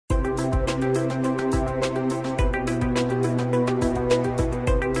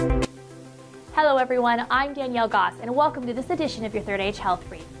everyone, I'm Danielle Goss, and welcome to this edition of your Third Age Health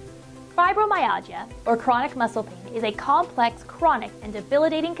Brief. Fibromyalgia, or chronic muscle pain, is a complex, chronic, and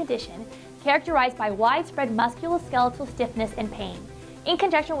debilitating condition characterized by widespread musculoskeletal stiffness and pain, in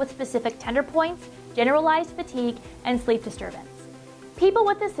conjunction with specific tender points, generalized fatigue, and sleep disturbance. People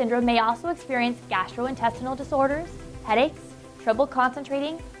with this syndrome may also experience gastrointestinal disorders, headaches, trouble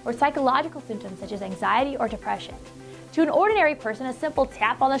concentrating, or psychological symptoms such as anxiety or depression. To an ordinary person, a simple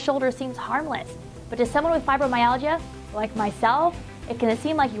tap on the shoulder seems harmless, but to someone with fibromyalgia, like myself, it can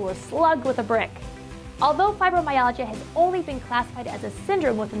seem like you were slugged with a brick. Although fibromyalgia has only been classified as a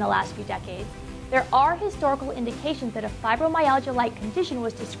syndrome within the last few decades, there are historical indications that a fibromyalgia-like condition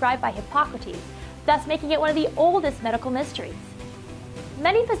was described by Hippocrates, thus making it one of the oldest medical mysteries.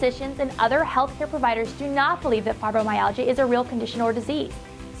 Many physicians and other healthcare providers do not believe that fibromyalgia is a real condition or disease,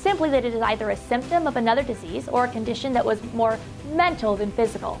 simply that it is either a symptom of another disease or a condition that was more mental than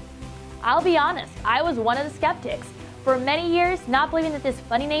physical. I'll be honest, I was one of the skeptics, for many years not believing that this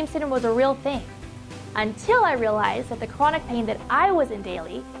funny name syndrome was a real thing, until I realized that the chronic pain that I was in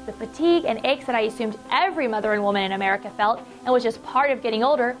daily, the fatigue and aches that I assumed every mother and woman in America felt and was just part of getting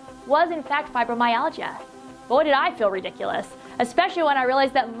older, was in fact fibromyalgia. Boy, did I feel ridiculous, especially when I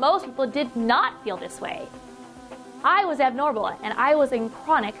realized that most people did not feel this way. I was abnormal and I was in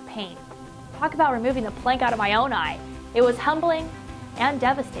chronic pain. Talk about removing the plank out of my own eye. It was humbling and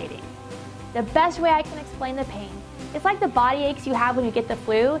devastating. The best way I can explain the pain, it's like the body aches you have when you get the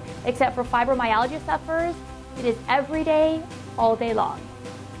flu, except for fibromyalgia sufferers, it is every day, all day long.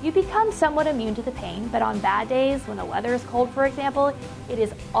 You become somewhat immune to the pain, but on bad days, when the weather is cold, for example, it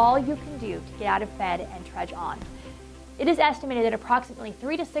is all you can do to get out of bed and trudge on. It is estimated that approximately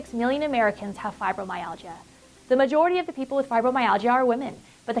 3 to 6 million Americans have fibromyalgia. The majority of the people with fibromyalgia are women,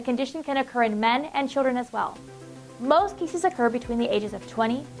 but the condition can occur in men and children as well. Most cases occur between the ages of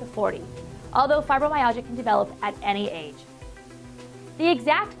 20 to 40, although fibromyalgia can develop at any age. The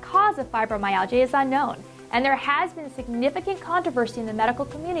exact cause of fibromyalgia is unknown, and there has been significant controversy in the medical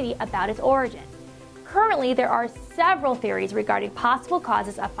community about its origin. Currently, there are several theories regarding possible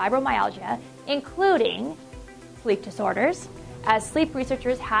causes of fibromyalgia, including sleep disorders, as sleep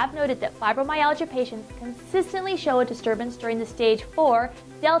researchers have noted that fibromyalgia patients consistently show a disturbance during the stage 4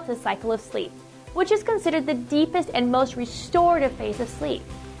 delta cycle of sleep, which is considered the deepest and most restorative phase of sleep.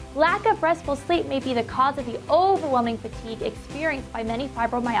 Lack of restful sleep may be the cause of the overwhelming fatigue experienced by many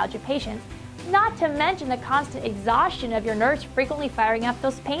fibromyalgia patients, not to mention the constant exhaustion of your nerves frequently firing up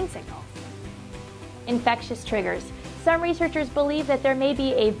those pain signals. Infectious triggers. Some researchers believe that there may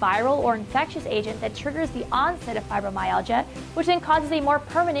be a viral or infectious agent that triggers the onset of fibromyalgia, which then causes a more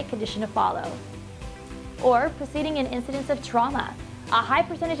permanent condition to follow. Or preceding an incidence of trauma. A high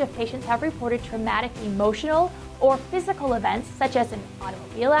percentage of patients have reported traumatic emotional or physical events such as an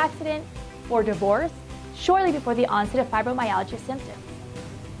automobile accident or divorce shortly before the onset of fibromyalgia symptoms.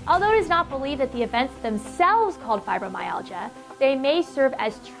 Although it is not believed that the events themselves called fibromyalgia, they may serve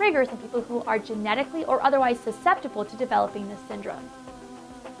as triggers in people who are genetically or otherwise susceptible to developing this syndrome.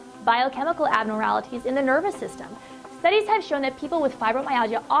 Biochemical abnormalities in the nervous system. Studies have shown that people with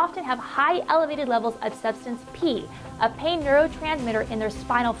fibromyalgia often have high elevated levels of substance P, a pain neurotransmitter in their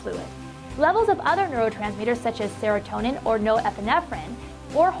spinal fluid. Levels of other neurotransmitters such as serotonin or norepinephrine,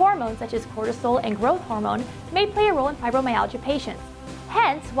 or hormones such as cortisol and growth hormone, may play a role in fibromyalgia patients.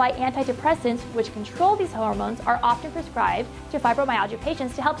 Hence, why antidepressants, which control these hormones, are often prescribed to fibromyalgia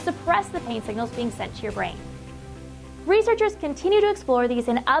patients to help suppress the pain signals being sent to your brain. Researchers continue to explore these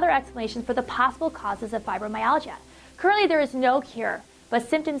and other explanations for the possible causes of fibromyalgia. Currently, there is no cure, but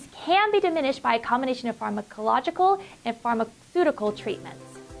symptoms can be diminished by a combination of pharmacological and pharmaceutical treatments.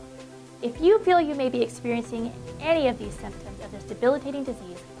 If you feel you may be experiencing any of these symptoms of this debilitating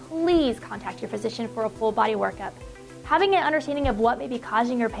disease, please contact your physician for a full body workup. Having an understanding of what may be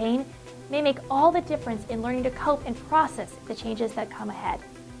causing your pain may make all the difference in learning to cope and process the changes that come ahead.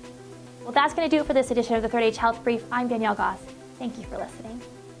 Well, that's going to do it for this edition of the Third Age Health Brief. I'm Danielle Goss. Thank you for listening.